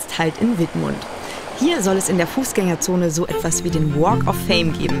machen wir jetzt Halt in Wittmund. Hier soll es in der Fußgängerzone so etwas wie den Walk of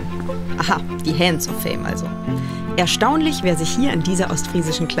Fame geben. Aha, die Hands of Fame also. Erstaunlich, wer sich hier in dieser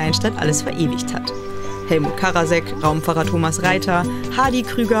ostfriesischen Kleinstadt alles verewigt hat. Helmut Karasek, Raumfahrer Thomas Reiter, Hardy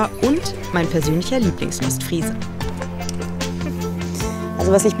Krüger und mein persönlicher Lieblingsostfriese.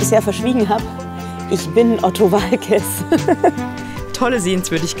 Also was ich bisher verschwiegen habe, ich bin Otto Walkes. Tolle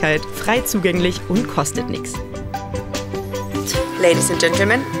Sehenswürdigkeit, frei zugänglich und kostet nichts. Ladies and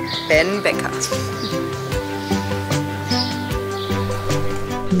Gentlemen, Ben Becker.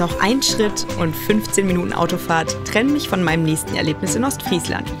 Noch ein Schritt und 15 Minuten Autofahrt trennen mich von meinem nächsten Erlebnis in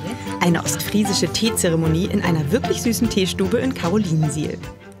Ostfriesland. Eine ostfriesische Teezeremonie in einer wirklich süßen Teestube in Karolinensiel.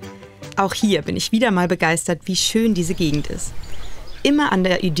 Auch hier bin ich wieder mal begeistert, wie schön diese Gegend ist. Immer an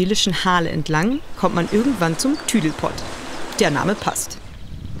der idyllischen Hahle entlang kommt man irgendwann zum Tüdelpott. Der Name passt.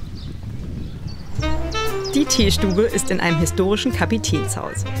 Die Teestube ist in einem historischen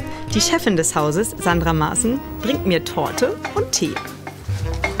Kapitänshaus. Die Chefin des Hauses, Sandra Maaßen, bringt mir Torte und Tee.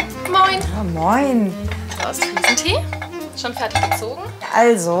 Moin. Ja, moin. Ostfriesentee? Schon fertig gezogen?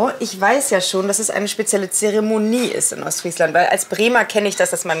 Also, ich weiß ja schon, dass es eine spezielle Zeremonie ist in Ostfriesland. Weil als Bremer kenne ich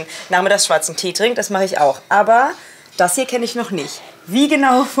das, dass man nachmittags schwarzen Tee trinkt. Das mache ich auch. Aber das hier kenne ich noch nicht. Wie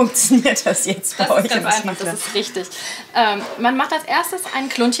genau funktioniert das jetzt bei euch? Das ist ganz einfach, das ist richtig. Man macht als erstes ein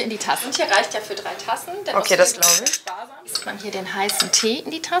Klunche in die Tasse. Und hier reicht ja für 3 Tassen. Okay, das glaube ich. Gießt man hier den heißen Tee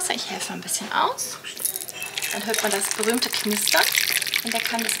in die Tasse. Ich helfe ein bisschen aus. Dann hört man das berühmte Knistern. Und der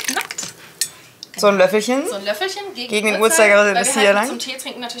kann das knackt. So ein Löffelchen? So ein Löffelchen gegen den Uhrzeigersinn bis hier lang. Zum Tee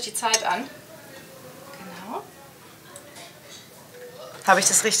trinken natürlich die Zeit an. Genau. Habe ich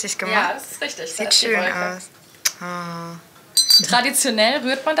das richtig gemacht? Ja, das ist richtig. Sieht schön aus. Ah. Traditionell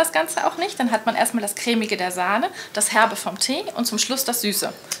rührt man das Ganze auch nicht. Dann hat man erstmal das Cremige der Sahne, das Herbe vom Tee und zum Schluss das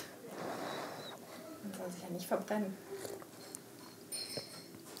Süße. Man soll sich ja nicht verbrennen.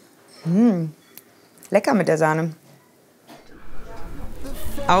 Lecker mit der Sahne.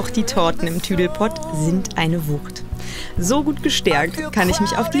 Auch die Torten im Tüdelpott sind eine Wucht. So gut gestärkt kann ich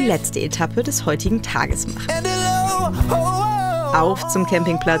mich auf die letzte Etappe des heutigen Tages machen. Auf zum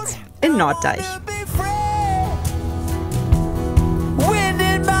Campingplatz in Norddeich.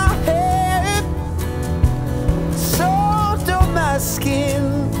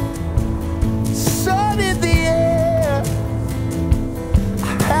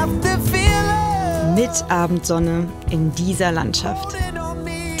 Mit Abendsonne in dieser Landschaft.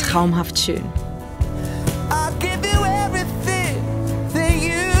 Traumhaft schön.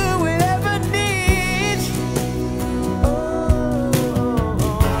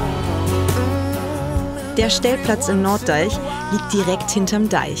 Der Stellplatz in Norddeich liegt direkt hinterm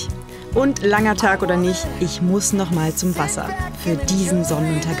Deich. Und langer Tag oder nicht, ich muss noch mal zum Wasser für diesen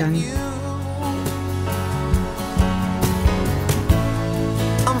Sonnenuntergang.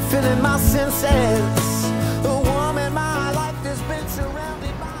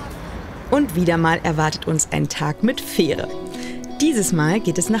 Und wieder mal erwartet uns ein Tag mit Fähre. Dieses Mal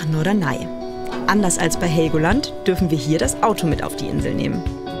geht es nach Norderney. Anders als bei Helgoland dürfen wir hier das Auto mit auf die Insel nehmen.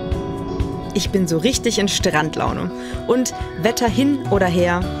 Ich bin so richtig in Strandlaune. Und Wetter hin oder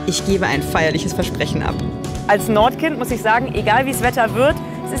her, ich gebe ein feierliches Versprechen ab. Als Nordkind muss ich sagen, egal wie das Wetter wird,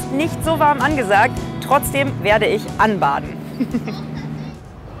 es ist nicht so warm angesagt. Trotzdem werde ich anbaden.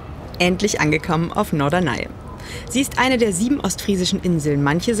 Endlich angekommen auf Norderney. Sie ist eine der 7 ostfriesischen Inseln,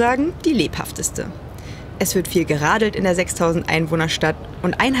 manche sagen die lebhafteste. Es wird viel geradelt in der 6000 Einwohnerstadt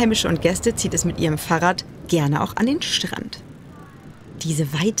und Einheimische und Gäste zieht es mit ihrem Fahrrad gerne auch an den Strand.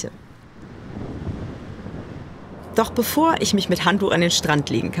 Diese Weite. Doch bevor ich mich mit Handtuch an den Strand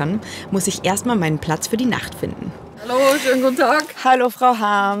legen kann, muss ich erstmal meinen Platz für die Nacht finden. Hallo, schönen guten Tag. Hallo, Frau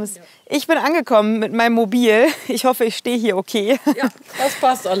Harms. Ich bin angekommen mit meinem Mobil. Ich hoffe, ich stehe hier okay. Ja, das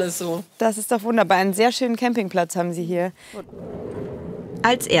passt alles so. Das ist doch wunderbar. Einen sehr schönen Campingplatz haben Sie hier.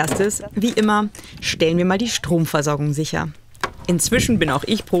 Als erstes, wie immer, stellen wir mal die Stromversorgung sicher. Inzwischen bin auch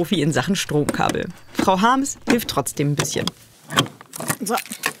ich Profi in Sachen Stromkabel. Frau Harms hilft trotzdem ein bisschen. So,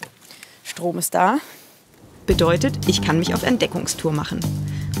 Strom ist da. Bedeutet, ich kann mich auf Entdeckungstour machen.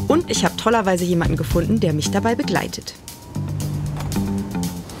 Und ich habe tollerweise jemanden gefunden, der mich dabei begleitet.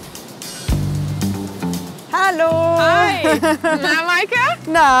 Hallo! Hi! Na, Maike?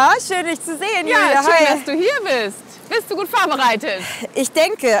 Na, schön, dich zu sehen, Ja, Julia. schön, Hi. dass du hier bist. Bist du gut vorbereitet? Ich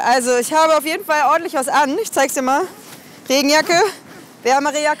denke, also ich habe auf jeden Fall ordentlich was an. Ich zeig's dir mal. Regenjacke,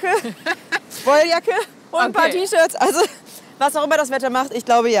 wärmere Jacke, Wolljacke und ein paar T-Shirts. Also was auch immer das Wetter macht, ich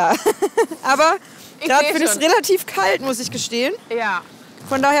glaube ja. Aber gerade finde ich es relativ kalt, muss ich gestehen. Ja.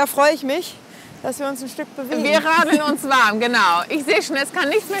 Von daher freue ich mich, dass wir uns ein Stück bewegen. Wir radeln uns warm, genau. Ich sehe schon, es kann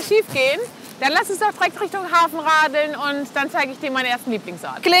nichts mehr schief gehen. Dann lass uns doch direkt Richtung Hafen radeln und dann zeige ich dir meinen ersten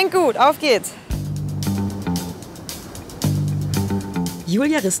Lieblingsort. Klingt gut, auf geht's.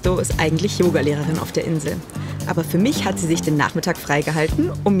 Julia Risto ist eigentlich Yogalehrerin auf der Insel. Aber für mich hat sie sich den Nachmittag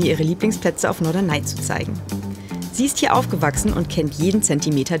freigehalten, um mir ihre Lieblingsplätze auf Norderney zu zeigen. Sie ist hier aufgewachsen und kennt jeden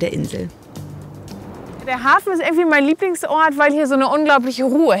Zentimeter der Insel. Der Hafen ist irgendwie mein Lieblingsort, weil hier so eine unglaubliche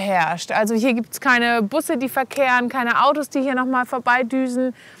Ruhe herrscht. Also hier gibt es keine Busse, die verkehren, keine Autos, die hier noch mal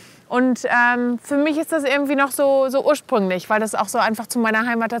vorbeidüsen. Und für mich ist das irgendwie noch so ursprünglich, weil das auch so einfach zu meiner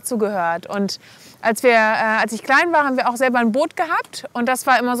Heimat dazugehört. Und als ich klein war, haben wir auch selber ein Boot gehabt. Und das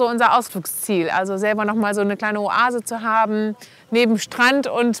war immer so unser Ausflugsziel. Also selber noch mal so eine kleine Oase zu haben, neben Strand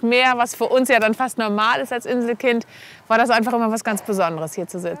und Meer, was für uns ja dann fast normal ist als Inselkind, war das einfach immer was ganz Besonderes, hier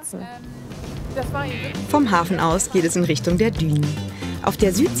zu sitzen. Vom Hafen aus geht es in Richtung der Dünen. Auf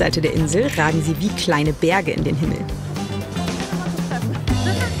der Südseite der Insel ragen sie wie kleine Berge in den Himmel.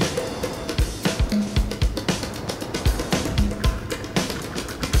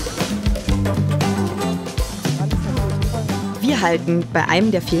 Wir halten bei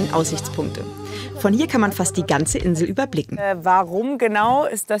einem der vielen Aussichtspunkte. Von hier kann man fast die ganze Insel überblicken. Warum genau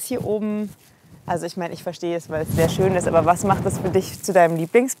ist das hier oben? Also ich meine, ich verstehe es, weil es sehr schön ist, aber was macht das für dich zu deinem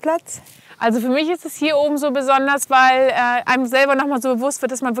Lieblingsplatz? Also für mich ist es hier oben so besonders, weil einem selber noch mal so bewusst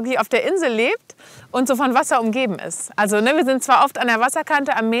wird, dass man wirklich auf der Insel lebt und so von Wasser umgeben ist. Also ne, wir sind zwar oft an der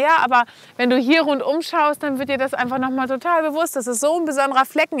Wasserkante am Meer, aber wenn du hier rundum schaust, dann wird dir das einfach noch mal total bewusst, dass es so ein besonderer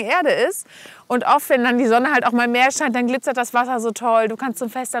Flecken Erde ist. Und oft, wenn dann die Sonne halt auch mal mehr scheint, dann glitzert das Wasser so toll. Du kannst zum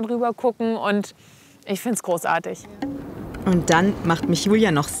Festland rüber gucken und ich finde es großartig. Und dann macht mich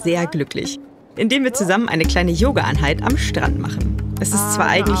Julia noch sehr glücklich, indem wir zusammen eine kleine Yoga-Einheit am Strand machen. Es ist zwar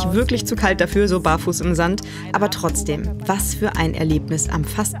eigentlich wirklich zu kalt dafür, so barfuß im Sand, aber trotzdem, was für ein Erlebnis am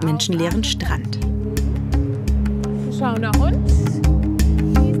fast menschenleeren Strand. Schau nach unten,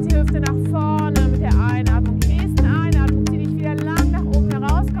 schließ die Hüfte nach vorne mit der Einatmung. Nächsten Einatmung, zieh dich wieder lang nach oben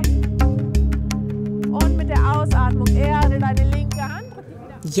heraus. Und mit der Ausatmung erde deine linke Hand.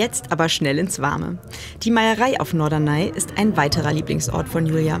 Jetzt aber schnell ins Warme. Die Meierei auf Norderney ist ein weiterer Lieblingsort von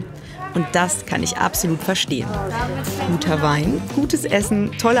Julia. Und das kann ich absolut verstehen. Guter Wein, gutes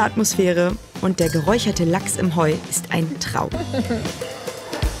Essen, tolle Atmosphäre und der geräucherte Lachs im Heu ist ein Traum. Ich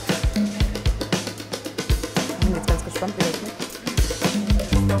bin jetzt ganz gespannt, wie das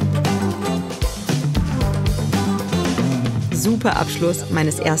ist. Super Abschluss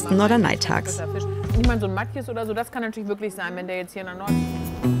meines ersten Norderney-Tags. Ich meine, so ein Matjes oder so, das kann natürlich wirklich sein, wenn der jetzt hier in der Nordsee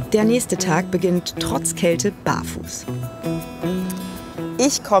ist. Der nächste Tag beginnt trotz Kälte barfuß.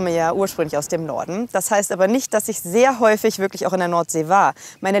 Ich komme ja ursprünglich aus dem Norden. Das heißt aber nicht, dass ich sehr häufig wirklich auch in der Nordsee war.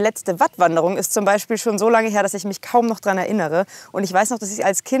 Meine letzte Wattwanderung ist zum Beispiel schon so lange her, dass ich mich kaum noch daran erinnere. Und ich weiß noch, dass ich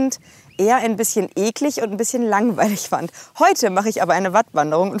als Kind eher ein bisschen eklig und ein bisschen langweilig fand. Heute mache ich aber eine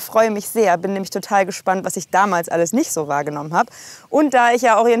Wattwanderung und freue mich sehr. Bin nämlich total gespannt, was ich damals alles nicht so wahrgenommen habe. Und da ich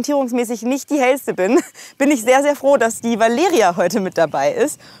ja orientierungsmäßig nicht die Hellste bin, bin ich sehr, sehr froh, dass die Valeria heute mit dabei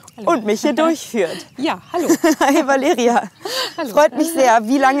ist. Hallo. Und mich hier durchführt. Ja, hallo. Hi Valeria. Hallo. Freut mich sehr.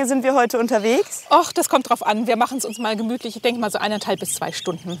 Wie lange sind wir heute unterwegs? Och, das kommt drauf an. Wir machen es uns mal gemütlich. Ich denke mal so 1,5 bis 2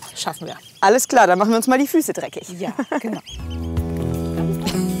 Stunden schaffen wir. Alles klar, dann machen wir uns mal die Füße dreckig. Ja, genau.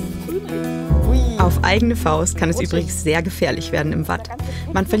 Auf eigene Faust kann es übrigens sehr gefährlich werden im Watt.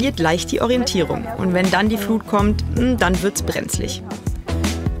 Man verliert leicht die Orientierung und wenn dann die Flut kommt, dann wird's brenzlig.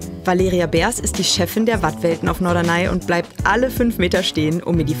 Valeria Beers ist die Chefin der Wattwelten auf Norderney und bleibt alle 5 Meter stehen,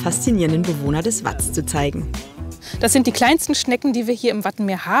 um mir die faszinierenden Bewohner des Watts zu zeigen. Das sind die kleinsten Schnecken, die wir hier im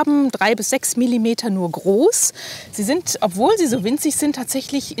Wattenmeer haben, 3 bis 6 Millimeter nur groß. Sie sind, obwohl sie so winzig sind,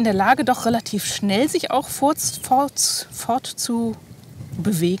 tatsächlich in der Lage, doch relativ schnell sich auch fort zu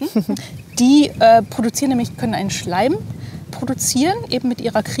bewegen. Die können einen Schleim produzieren, eben mit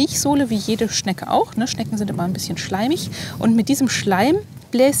ihrer Kriechsohle, wie jede Schnecke auch. Ne? Schnecken sind immer ein bisschen schleimig. Und mit diesem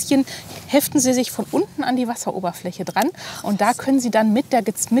Schleimbläschen heften sie sich von unten an die Wasseroberfläche dran. Und da können sie dann mit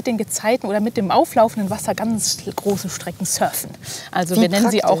den Gezeiten oder mit dem auflaufenden Wasser ganz große Strecken surfen. Also wir nennen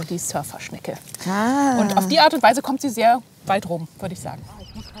sie auch die Surferschnecke. Und auf die Art und Weise kommt sie sehr weit rum, würde ich sagen.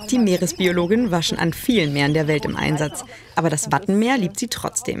 Die Meeresbiologinnen war schon an vielen Meeren der Welt im Einsatz. Aber das Wattenmeer liebt sie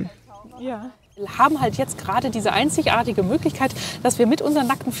trotzdem. Ja. Wir haben halt jetzt gerade diese einzigartige Möglichkeit, dass wir mit unseren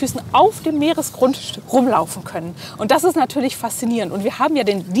nackten Füßen auf dem Meeresgrund rumlaufen können. Und das ist natürlich faszinierend. Und wir haben ja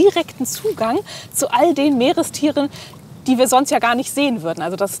den direkten Zugang zu all den Meerestieren, die wir sonst ja gar nicht sehen würden.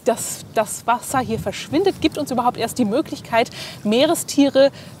 Also dass das Wasser hier verschwindet, gibt uns überhaupt erst die Möglichkeit,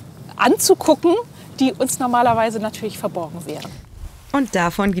 Meerestiere anzugucken, die uns normalerweise natürlich verborgen wären. Und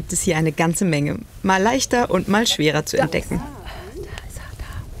davon gibt es hier eine ganze Menge. Mal leichter und mal schwerer zu entdecken.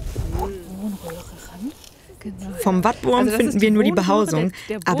 Vom Wattwurm finden wir nur die Behausung,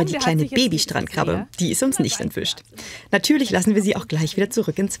 aber die kleine Babystrandkrabbe, die ist uns nicht entwischt. Natürlich lassen wir sie auch gleich wieder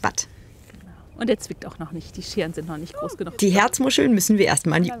zurück ins Watt. Und der zwickt auch noch nicht, die Scheren sind noch nicht groß genug. Die Herzmuscheln müssen wir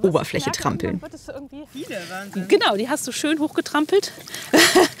erstmal an die Oberfläche trampeln. Genau, die hast du schön hochgetrampelt.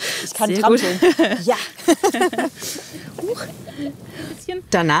 Ich kann trampeln. Ja.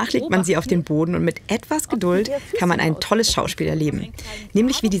 Danach legt man sie auf den Boden und mit etwas Geduld kann man ein tolles Schauspiel erleben.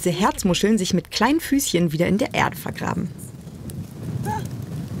 Nämlich wie diese Herzmuscheln sich mit kleinen Füßchen wieder in der Erde vergraben.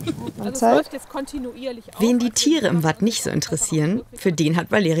 Also es läuft jetzt kontinuierlich auf. Wen die Tiere im Watt nicht so interessieren, für den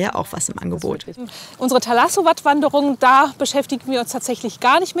hat Valeria auch was im Angebot. Unsere Thalasso-Wattwanderung, da beschäftigen wir uns tatsächlich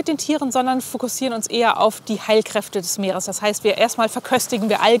gar nicht mit den Tieren, sondern fokussieren uns eher auf die Heilkräfte des Meeres. Das heißt, erstmal verköstigen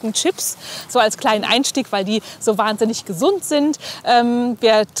wir Algenchips, so als kleinen Einstieg, weil die so wahnsinnig gesund sind.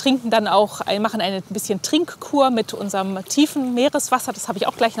 Wir trinken dann auch, machen eine bisschen Trinkkur mit unserem tiefen Meereswasser. Das habe ich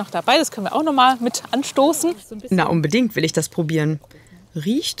auch gleich noch dabei, das können wir auch noch mal mit anstoßen. Na, unbedingt will ich das probieren.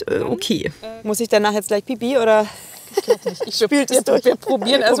 Riecht okay. Muss ich danach jetzt gleich Pipi oder? Ich glaube nicht. Wir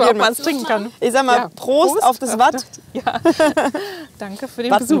probieren erstmal, ob man es trinken kann. Ich sag mal, ja. Prost auf das Watt. Ja. Danke für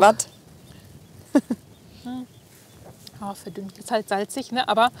den Besuch. Watt. Oh, verdünnt. Ist halt salzig, ne?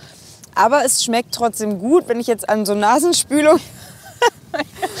 Aber es schmeckt trotzdem gut, wenn ich jetzt an so Nasenspülung.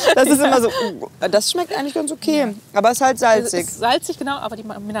 Das ist immer so, das schmeckt eigentlich ganz okay, aber es ist halt salzig. Es ist salzig, genau, aber die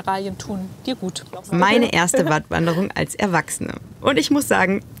Mineralien tun dir gut. Meine erste Wattwanderung als Erwachsene. Und ich muss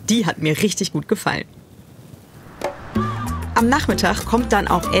sagen, die hat mir richtig gut gefallen. Am Nachmittag kommt dann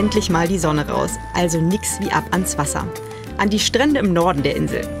auch endlich mal die Sonne raus, also nix wie ab ans Wasser. An die Strände im Norden der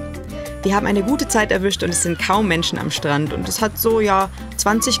Insel. Wir haben eine gute Zeit erwischt und es sind kaum Menschen am Strand und es hat so,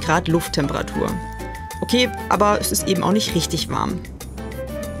 20 Grad Lufttemperatur. Okay, aber es ist eben auch nicht richtig warm.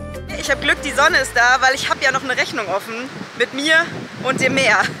 Ich habe Glück, die Sonne ist da, weil ich habe ja noch eine Rechnung offen mit mir und dem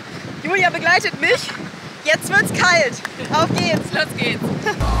Meer. Julia begleitet mich. Jetzt wird's kalt. Auf geht's. Los geht's.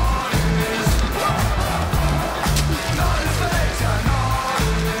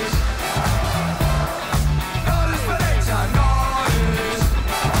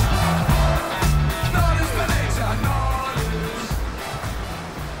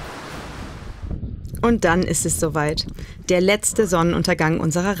 Und dann ist es soweit. Der letzte Sonnenuntergang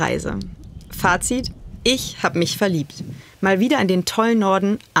unserer Reise. Fazit: Ich habe mich verliebt. Mal wieder in den tollen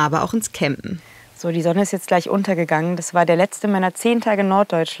Norden, aber auch ins Campen. So, die Sonne ist jetzt gleich untergegangen. Das war der letzte meiner 10 Tage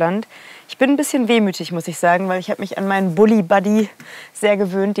Norddeutschland. Ich bin ein bisschen wehmütig, muss ich sagen, weil ich habe mich an meinen Bulli-Buddy sehr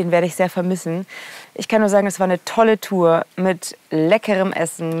gewöhnt. Den werde ich sehr vermissen. Ich kann nur sagen, es war eine tolle Tour mit leckerem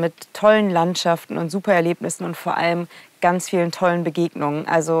Essen, mit tollen Landschaften und super Erlebnissen und vor allem ganz vielen tollen Begegnungen.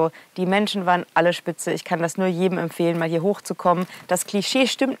 Also die Menschen waren alle spitze. Ich kann das nur jedem empfehlen, mal hier hochzukommen. Das Klischee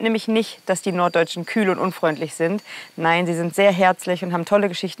stimmt nämlich nicht, dass die Norddeutschen kühl und unfreundlich sind. Nein, sie sind sehr herzlich und haben tolle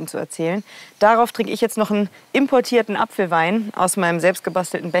Geschichten zu erzählen. Darauf trinke ich jetzt noch einen importierten Apfelwein aus meinem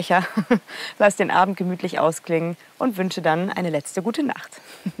selbstgebastelten Becher. Lass den Abend gemütlich ausklingen und wünsche dann eine letzte gute Nacht.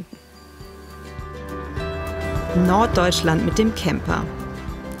 Norddeutschland mit dem Camper.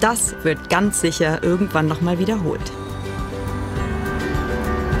 Das wird ganz sicher irgendwann noch mal wiederholt.